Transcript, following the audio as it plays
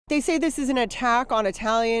They say this is an attack on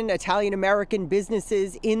Italian-American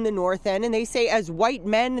businesses in the North End, and they say as white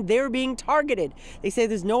men, they're being targeted. They say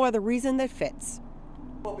there's no other reason that fits.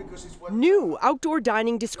 New outdoor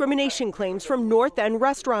dining discrimination claims from North End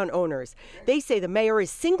restaurant owners. They say the mayor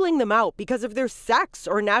is singling them out because of their sex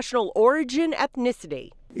or national origin, ethnicity.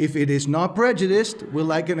 If it is not prejudiced, we'd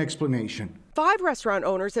like an explanation. 5 restaurant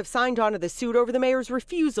owners have signed on to the suit over the mayor's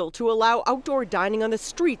refusal to allow outdoor dining on the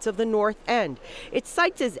streets of the North End. It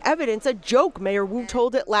cites as evidence a joke Mayor Wu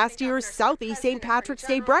told at last year's Southeast St. Patrick's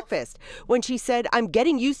Day breakfast when she said, "I'm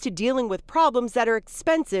getting used to dealing with problems that are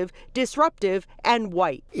expensive, disruptive, and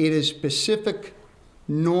white." It is specific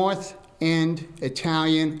North End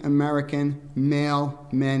Italian-American male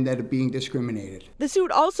men that are being discriminated. The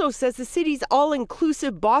suit also says the city's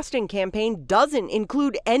all-inclusive Boston campaign doesn't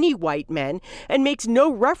include any white men and makes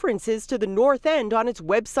no references to the North End on its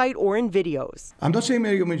website or in videos. I'm not saying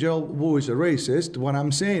Mayor Michelle Wu is a racist. What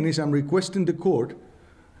I'm saying is I'm requesting the court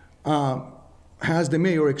has the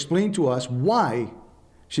mayor explain to us why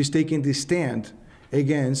she's taking this stand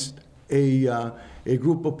against a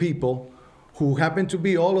group of people who happen to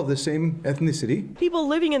be all of the same ethnicity. People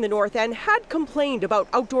living in the North End had complained about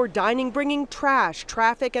outdoor dining bringing trash,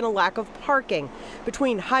 traffic, and a lack of parking.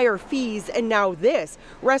 Between higher fees and now this,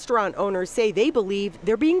 restaurant owners say they believe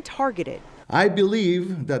they're being targeted. I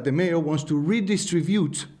believe that the mayor wants to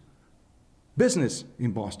redistribute business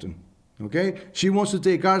in Boston, okay? She wants to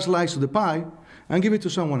take our slice of the pie and give it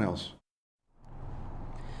to someone else.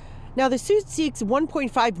 Now, the suit seeks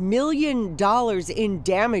 $1.5 million in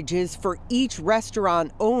damages for each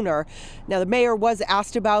restaurant owner. Now, the mayor was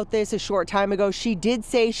asked about this a short time ago. She did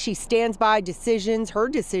say she stands by her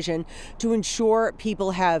decision to ensure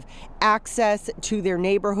people have access to their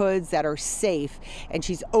neighborhoods that are safe, and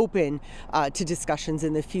she's open to discussions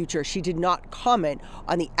in the future. She did not comment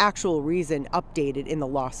on the actual reason updated in the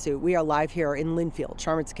lawsuit. We are live here in Linfield.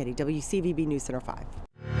 Charmin Sacchetti, WCVB News Center 5.